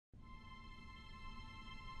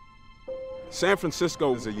San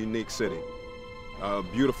Francisco is a unique city, a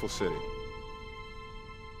beautiful city,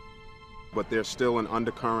 but there's still an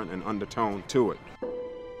undercurrent and undertone to it.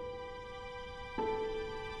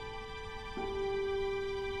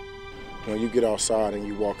 When you get outside and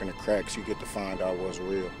you walk in the cracks, you get to find out what's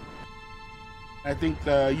real. I think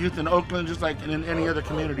the youth in Oakland, just like in any other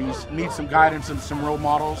communities, need some guidance and some role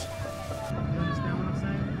models.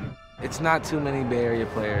 It's not too many Bay Area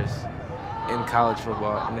players in college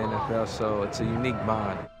football and the NFL, so it's a unique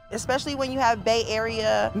bond. Especially when you have Bay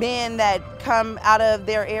Area men that come out of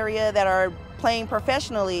their area that are playing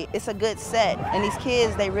professionally, it's a good set. And these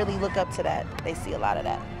kids, they really look up to that. They see a lot of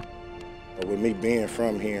that. But with me being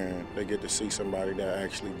from here, they get to see somebody that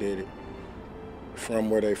actually did it from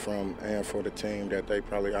where they from and for the team that they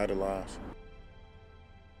probably idolize.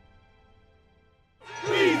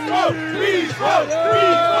 Beast mode! Beast mode! Beast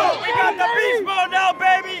mode! We got the beast mode now,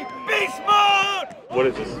 baby! Beast mode! What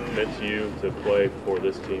has this meant to you to play for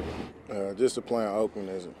this team? Just to play in Oakland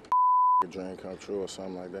is a dream come true or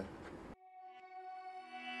something like that.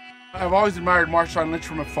 I've always admired Marshawn Lynch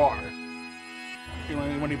from afar.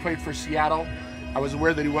 When he played for Seattle, I was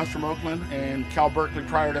aware that he was from Oakland and Berkeley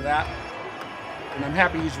prior to that. And I'm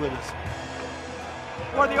happy he's with us.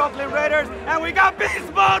 For the Oakland Raiders, and we got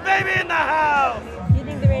beast mode, baby, in the house! You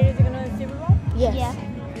think the Raiders are going to win the Super Bowl? Yes. Yeah.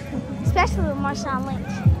 Especially with Marshawn Lynch.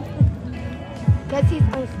 Because he's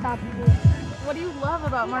unstoppable. What do you love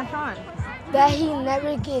about Marshawn? That he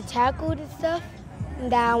never gets tackled and stuff,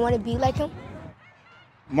 and that I want to be like him.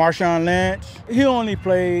 Marshawn Lynch, he only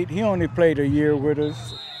played a year with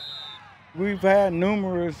us. We've had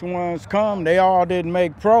numerous ones come. They all didn't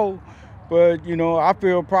make pro. But, you know, I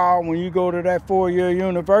feel proud when you go to that 4-year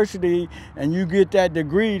university and you get that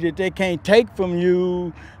degree that they can't take from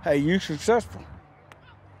you. Hey, you're successful.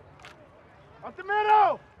 Up the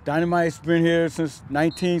middle! Dynamite's been here since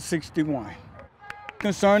 1961.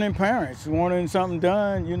 Concerning parents wanting something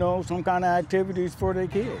done, you know, some kind of activities for their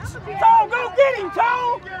kids. Tone, go get him,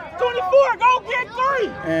 Tone! 24, go get 3!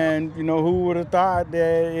 And, you know, who would have thought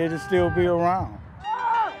that it'd still be around?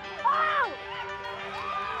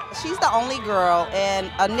 She's the only girl,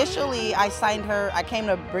 and initially I signed her, I came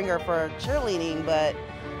to bring her for cheerleading, but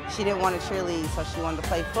she didn't want to cheerlead, so she wanted to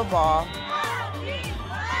play football.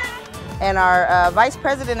 And our vice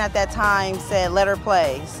president at that time said, let her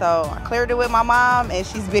play. So I cleared it with my mom, and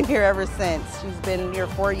she's been here ever since. She's been here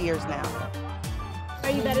 4 years now.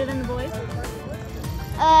 Are you better than the boys?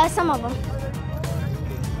 Some of them.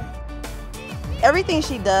 Everything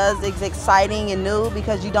she does is exciting and new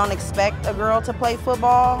because you don't expect a girl to play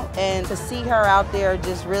football, and to see her out there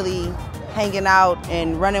just really hanging out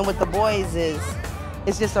and running with the boys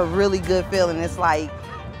it's just a really good feeling. It's like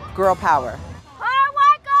girl power. Hard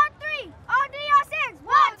work on 3, OD on 6.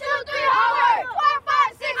 1, 2, 3, hard work. 4,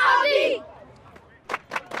 5, 6,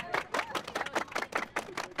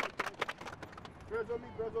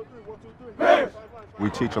 OD. We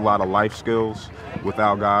teach a lot of life skills with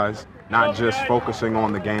our guys, not just focusing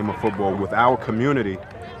on the game of football. With our community,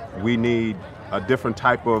 we need a different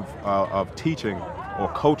type of teaching or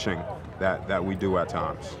coaching that we do at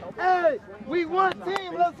times. Hey, we one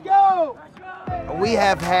team, let's go! We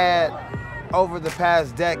have had, over the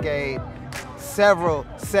past decade, several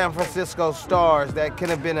San Francisco stars that could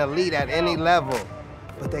have been elite at any level,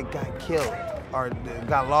 but they got killed or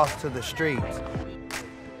got lost to the streets.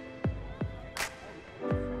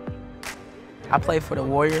 I played for the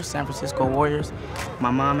Warriors, San Francisco Warriors. My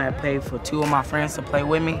mom had paid for 2 of my friends to play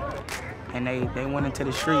with me, and they went into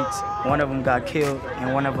the streets. One of them got killed,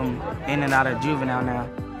 and one of them in and out of juvenile now.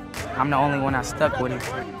 I'm the only one that stuck with it.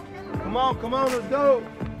 Come on, let's go.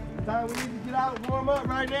 Time we need to get out and warm up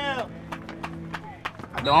right now.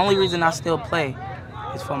 The only reason I still play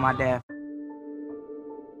is for my dad.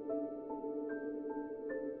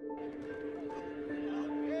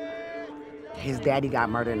 His daddy got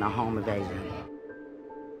murdered in a home invasion.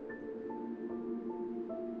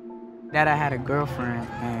 Dad, I had a girlfriend,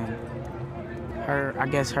 and I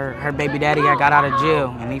guess her baby daddy got out of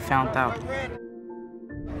jail, and he found out.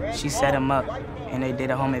 She set him up, and they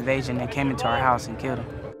did a home invasion. They came into our house and killed him.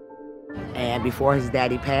 And before his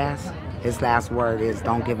daddy passed, his last word is,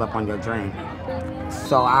 don't give up on your dream.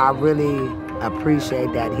 So I really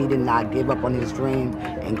appreciate that he did not give up on his dream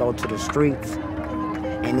and go to the streets,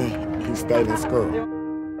 and he stayed in school.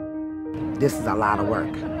 This is a lot of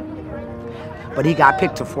work. But he got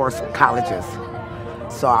picked to 4 colleges.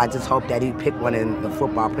 So I just hope that he picked one and the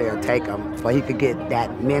football player take him so he could get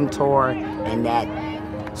that mentor and that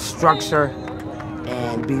structure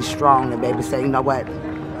and be strong and maybe say, you know what,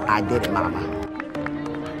 I did it, mama.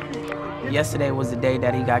 Yesterday was the day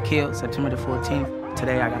that he got killed, September the 14th.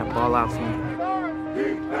 today I got to ball out for him.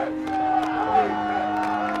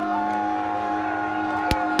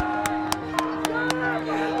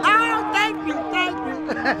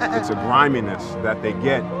 It's a griminess that they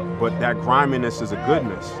get, but that griminess is a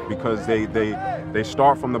goodness because they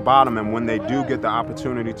start from the bottom, and when they do get the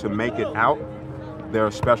opportunity to make it out, they're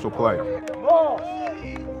a special player.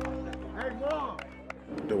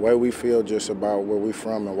 The way we feel just about where we're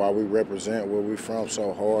from and why we represent where we're from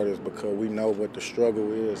so hard is because we know what the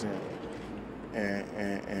struggle is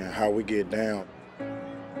and how we get down.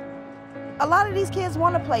 A lot of these kids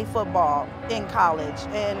want to play football in college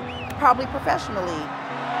and probably professionally.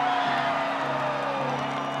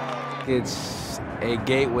 It's a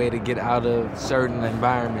gateway to get out of certain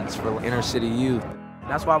environments for inner city youth.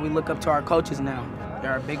 That's why we look up to our coaches now.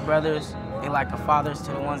 They're our big brothers. They like the fathers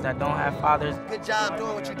to the ones that don't have fathers. Good job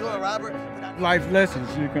doing what you're doing, Robert. Life lessons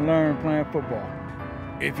you can learn playing football.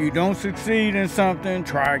 If you don't succeed in something,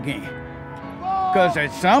 try again. Because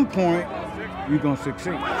at some point, you're going to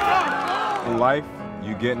succeed. In life,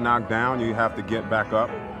 you get knocked down, you have to get back up.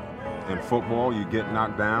 In football, you get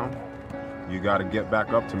knocked down, you got to get back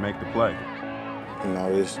up to make the play. You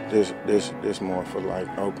know, this more for like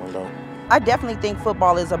Oakland though. I definitely think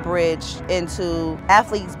football is a bridge into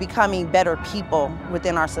athletes becoming better people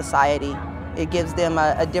within our society. It gives them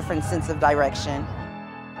a different sense of direction.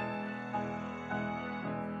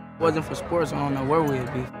 If it wasn't for sports, I don't know where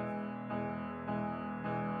we'd be.